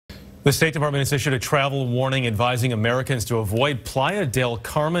The State Department has issued a travel warning advising Americans to avoid Playa del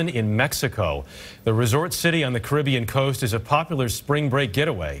Carmen in Mexico. The resort city on the Caribbean coast is a popular spring break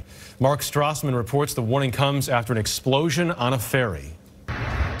getaway. Mark Strassman reports the warning comes after an explosion on a ferry.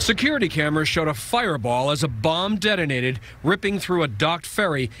 Security cameras showed a fireball as a bomb detonated, ripping through a docked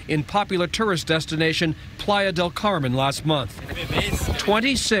ferry in popular tourist destination Playa del Carmen last month.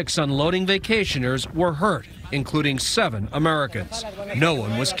 26 unloading vacationers were hurt, including 7 Americans. No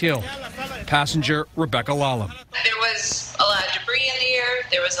one was killed. Passenger Rebecca Lallam. There was a lot of debris in the air.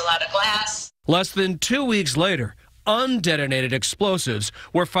 There was a lot of glass. Less than 2 weeks later, undetonated explosives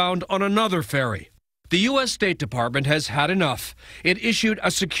were found on another ferry. The U.S. State Department has had enough. It issued a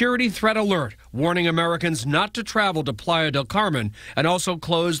security threat alert warning Americans not to travel to Playa del Carmen and also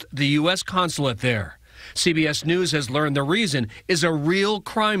closed the U.S. consulate there. CBS News has learned the reason is a real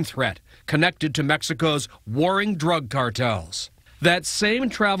crime threat connected to Mexico's warring drug cartels. That same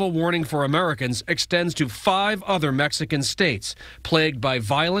travel warning for Americans extends to 5 other Mexican states plagued by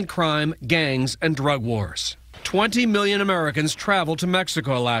violent crime, gangs, and drug wars. 20 million Americans traveled to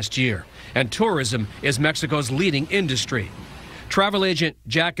Mexico last year, and tourism is Mexico's leading industry. Travel agent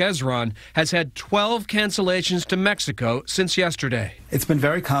Jack Ezron has had 12 cancellations to Mexico since yesterday. It's been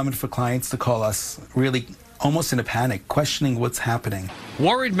very common for clients to call us really almost in a panic, questioning what's happening.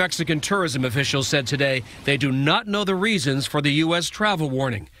 Worried Mexican tourism officials said today they do not know the reasons for the U.S. travel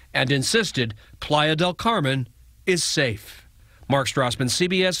warning and insisted Playa del Carmen is safe. Mark Strassman,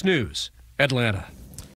 CBS News, Atlanta.